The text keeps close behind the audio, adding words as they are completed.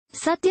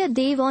Satya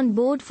Dev on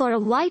board for a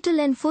vital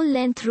and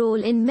full-length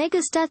role in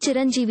Megastar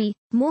Chiranjeevi,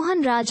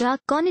 Mohan Raja,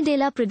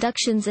 Konidela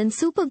Productions and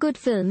Super Good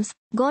Films,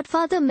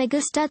 Godfather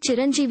Megastar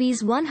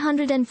Chiranjeevi's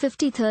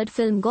 153rd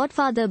film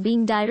Godfather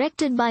being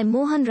directed by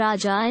Mohan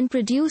Raja and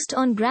produced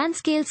on grand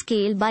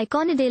scale by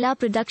Konidela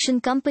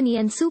Production Company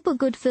and Super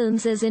Good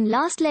Films is in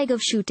last leg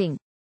of shooting.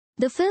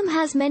 The film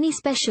has many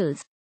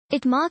specials.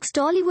 It marks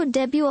Tollywood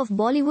debut of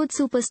Bollywood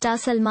superstar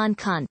Salman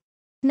Khan.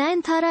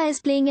 Nayanthara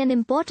is playing an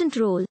important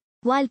role,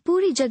 while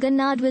Puri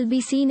Jagannadh will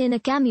be seen in a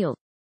cameo.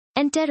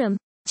 Interim,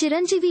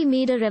 Chiranjeevi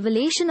made a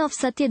revelation of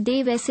Satya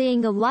Dev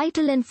essaying a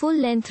vital and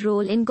full-length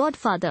role in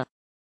Godfather.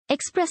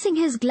 Expressing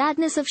his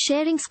gladness of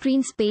sharing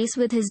screen space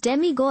with his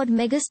demigod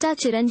Megastar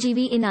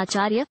Chiranjeevi in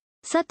Acharya,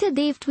 Satya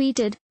Dev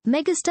tweeted,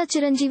 Megastar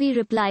Chiranjeevi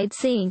replied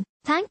saying,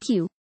 "Thank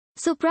you.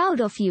 So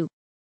proud of you.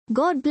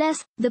 God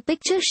bless." The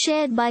picture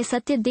shared by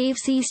Satya Dev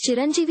sees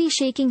Chiranjeevi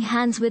shaking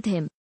hands with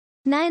him.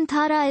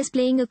 Nayanthara is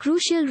playing a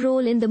crucial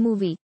role in the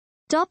movie.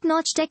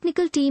 Top-notch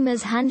technical team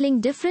is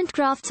handling different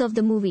crafts of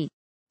the movie.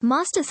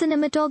 Master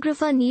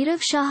cinematographer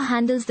Neerav Shah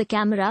handles the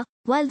camera,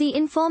 while the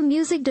informed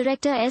music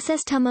director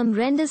S.S. Thammam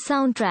renders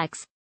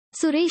soundtracks.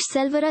 Suresh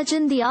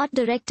Selvarajan, the art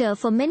director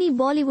for many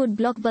Bollywood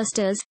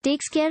blockbusters,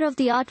 takes care of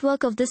the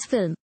artwork of this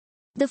film.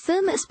 The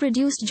film is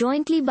produced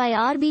jointly by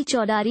R.B.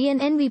 Chaudhary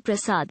and N.V.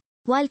 Prasad,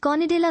 while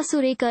Konidela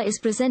Surekha is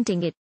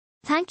presenting it.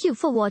 Thank you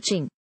for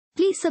watching.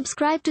 Please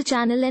subscribe to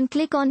channel and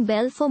click on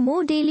bell for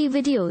more daily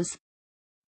videos.